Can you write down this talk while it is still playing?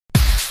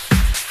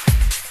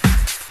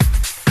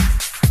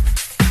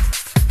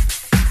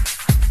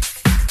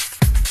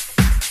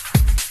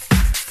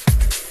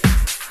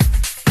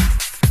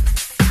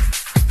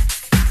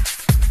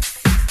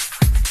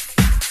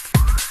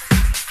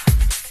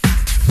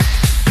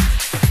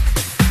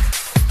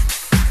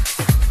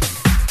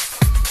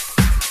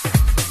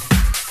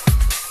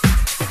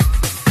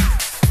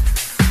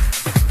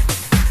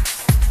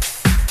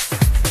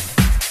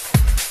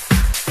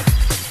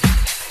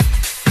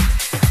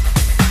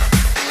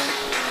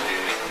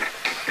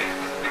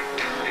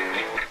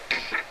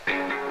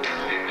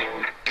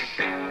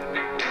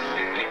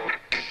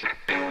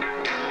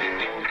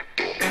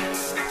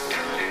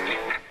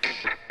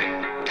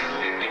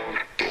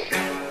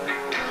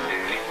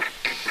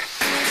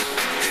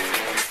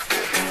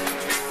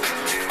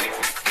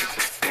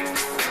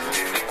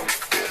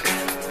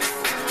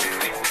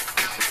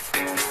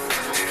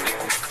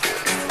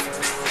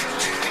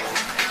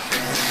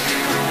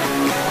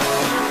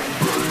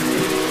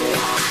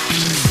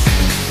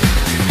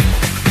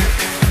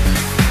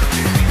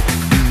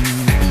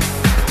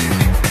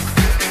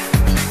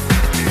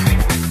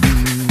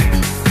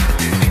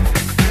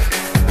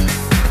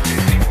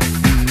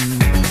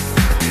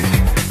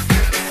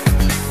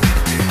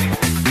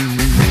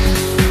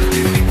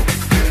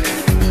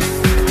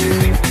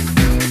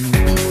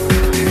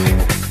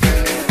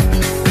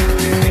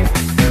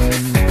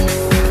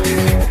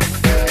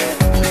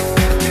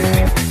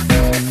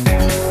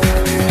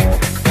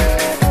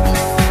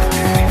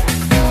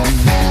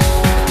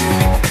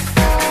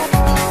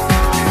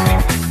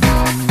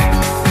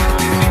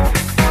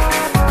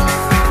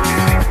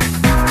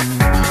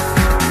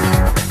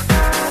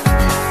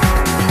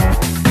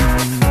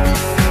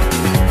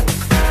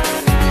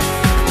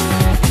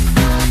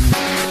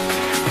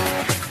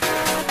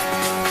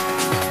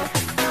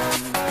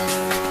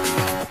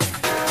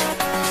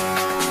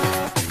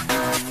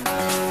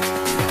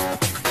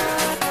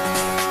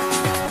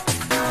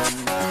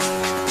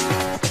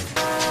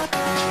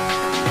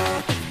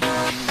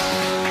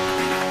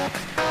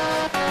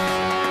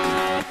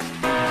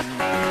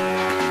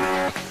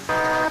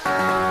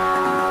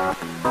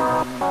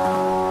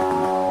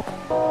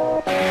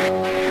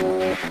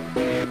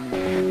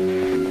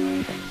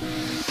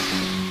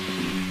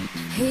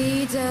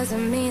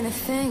didn't mean a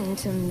thing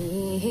to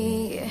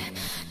me.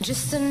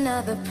 Just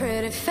another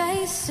pretty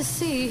face to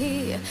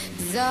see.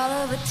 He's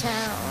all over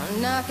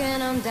town, knocking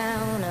them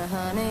down,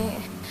 honey.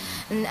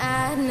 And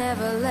I'd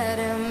never let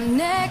him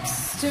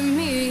next to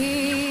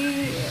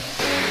me.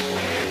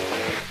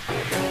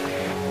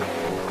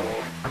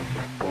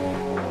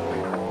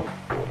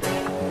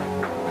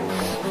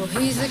 Well,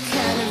 he's the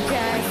kind of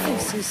guy who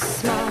thinks he's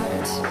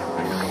smart.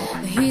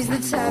 He's the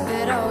type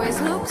that always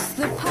looks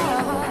the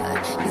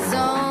part. He's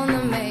on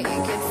the make,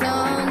 it's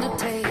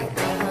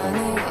undertaker,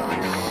 honey.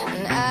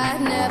 And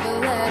I'd never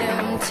let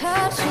him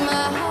touch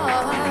my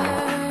heart.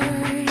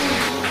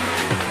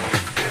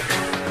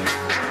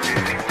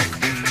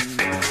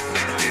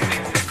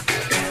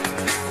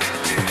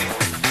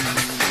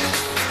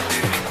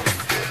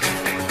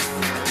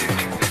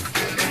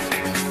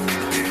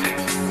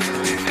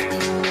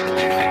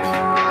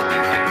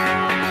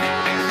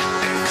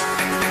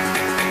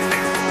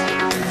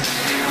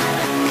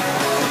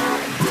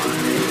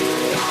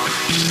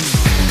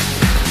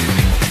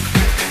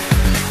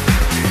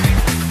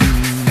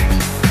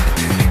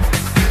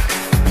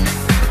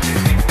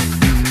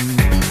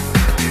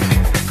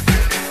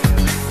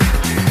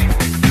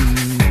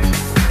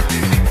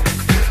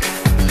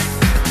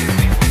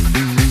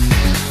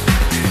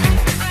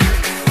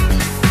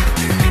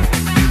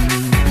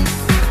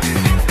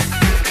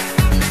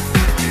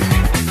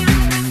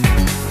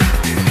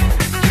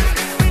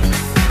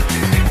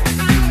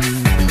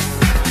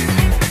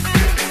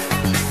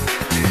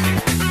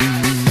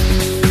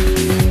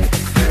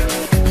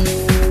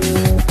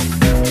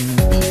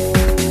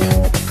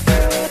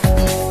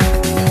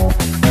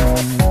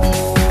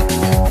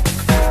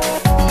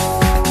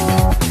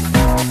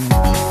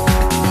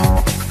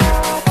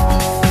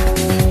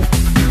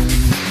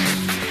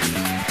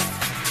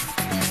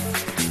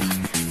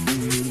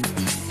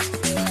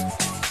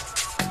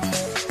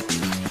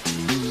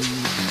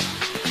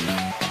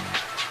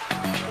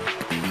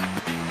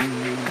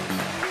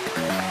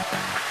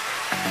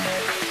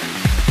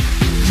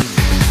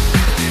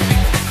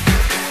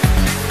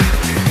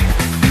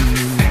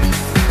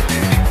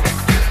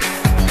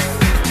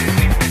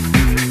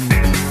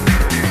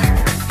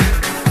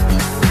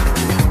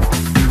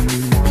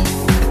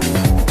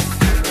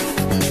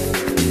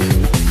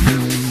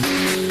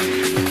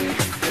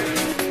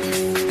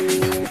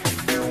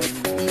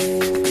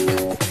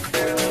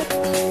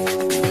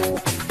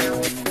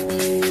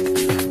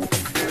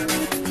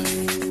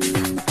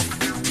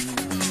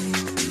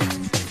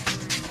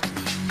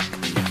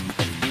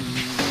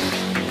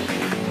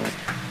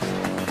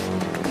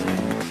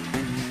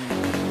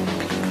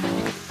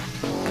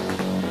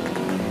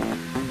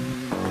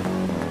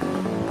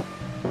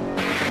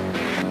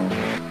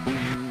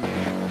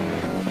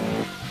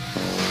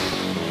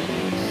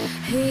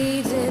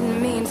 He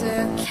didn't mean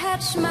to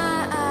catch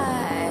my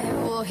eye.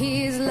 Well,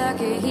 he's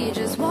lucky he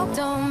just walked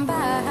on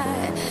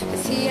by.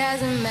 'Cause he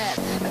hasn't met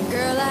a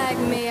girl like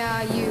me,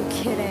 are you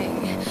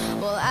kidding?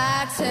 Well,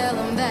 I tell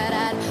him that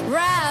I'd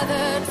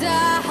rather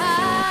die.